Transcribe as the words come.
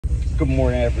Good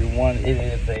morning, everyone. It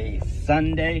is a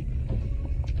Sunday.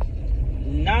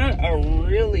 Not a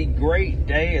really great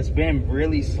day. It's been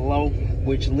really slow,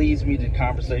 which leads me to the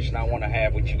conversation I want to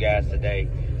have with you guys today.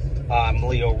 I'm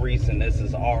Leo Reese, and this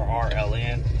is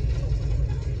RRLN.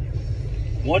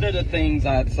 One of the things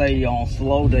I'd say on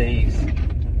slow days,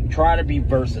 try to be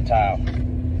versatile.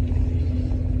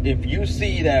 If you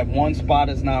see that one spot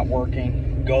is not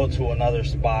working, go to another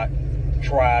spot.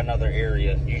 Try another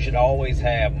area. You should always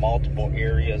have multiple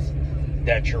areas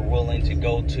that you're willing to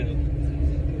go to,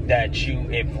 that you,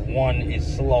 if one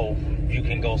is slow, you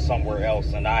can go somewhere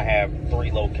else. And I have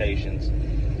 3 locations.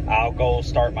 I'll go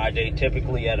start my day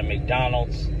typically at a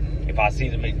McDonald's. If I see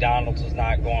the McDonald's is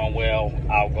not going well,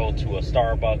 I'll go to a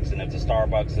Starbucks. And if the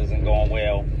Starbucks isn't going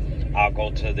well, I'll go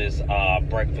to this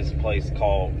breakfast place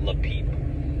called Le Peep.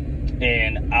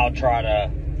 And I'll try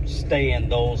to stay in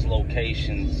those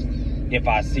locations if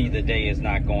I see the day is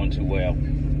not going too well.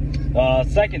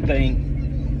 Second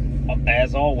thing,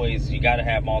 as always, you got to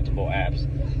have multiple apps.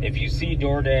 If you see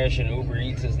DoorDash and Uber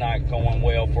Eats is not going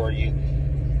well for you,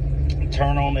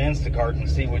 turn on the Instacart and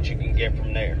see what you can get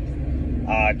from there.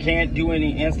 Can't do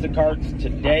any Instacarts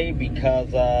today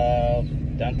because the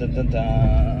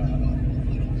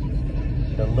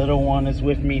little one is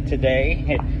with me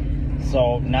today.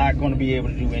 So not going to be able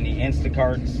to do any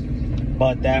Instacarts.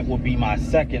 But that would be my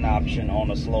second option on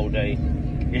a slow day,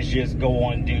 is just go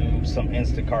and do some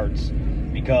Instacarts.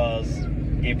 Because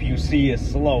if you see it's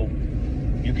slow,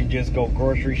 you can just go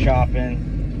grocery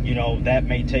shopping. You know, that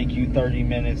may take you 30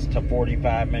 minutes to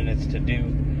 45 minutes to do.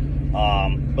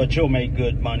 But you'll make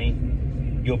good money.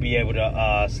 You'll be able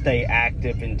to stay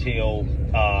active until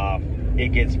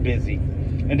it gets busy.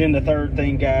 And then the third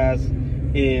thing, guys,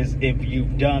 is if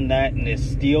you've done that and it's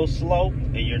still slow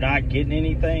and you're not getting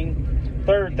anything,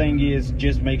 third thing is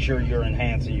just make sure you're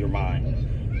enhancing your mind.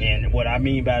 And what I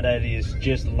mean by that is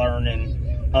just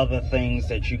learning other things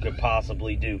that you could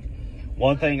possibly do.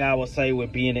 One thing I would say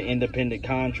with being an independent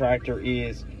contractor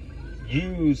is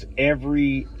use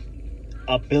every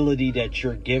ability that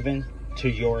you're given to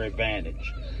your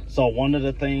advantage. So one of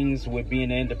the things with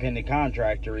being an independent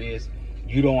contractor is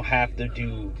you don't have to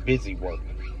do busy work.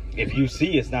 If you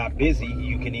see it's not busy,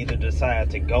 you can either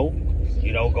decide to go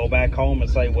back home and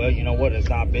say, well, you know what, it's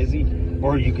not busy,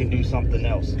 or you can do something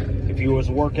else. If you was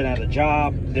working at a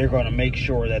job, they're going to make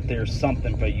sure that there's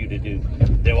something for you to do.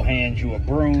 They'll hand you a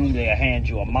broom, they'll hand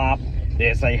you a mop,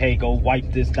 they'll say, hey, go wipe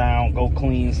this down, go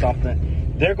clean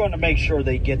something. They're going to make sure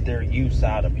they get their use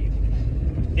out of you.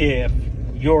 If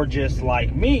you're just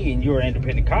like me and you're an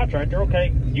independent contractor,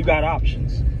 okay, you got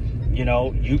options. You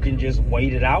know, you can just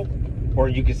wait it out, or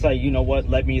you can say, you know what,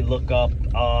 let me look up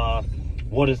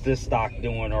what is this stock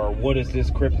doing, or what is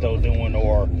this crypto doing,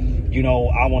 or, you know,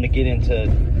 I want to get into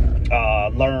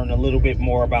learn a little bit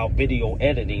more about video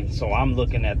editing, so I'm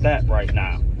looking at that right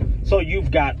now. So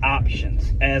you've got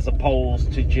options as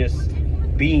opposed to just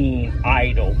being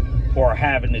idle or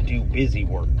having to do busy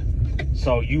work.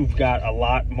 So you've got a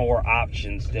lot more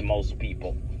options than most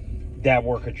people that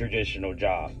work a traditional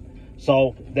job.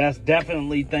 So that's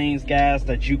definitely things, guys,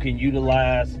 that you can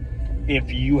utilize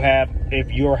if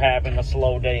you're having a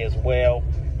slow day as well.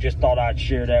 Just thought I'd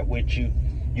share that with you.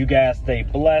 You guys stay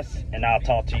blessed, and I'll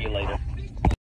talk to you later.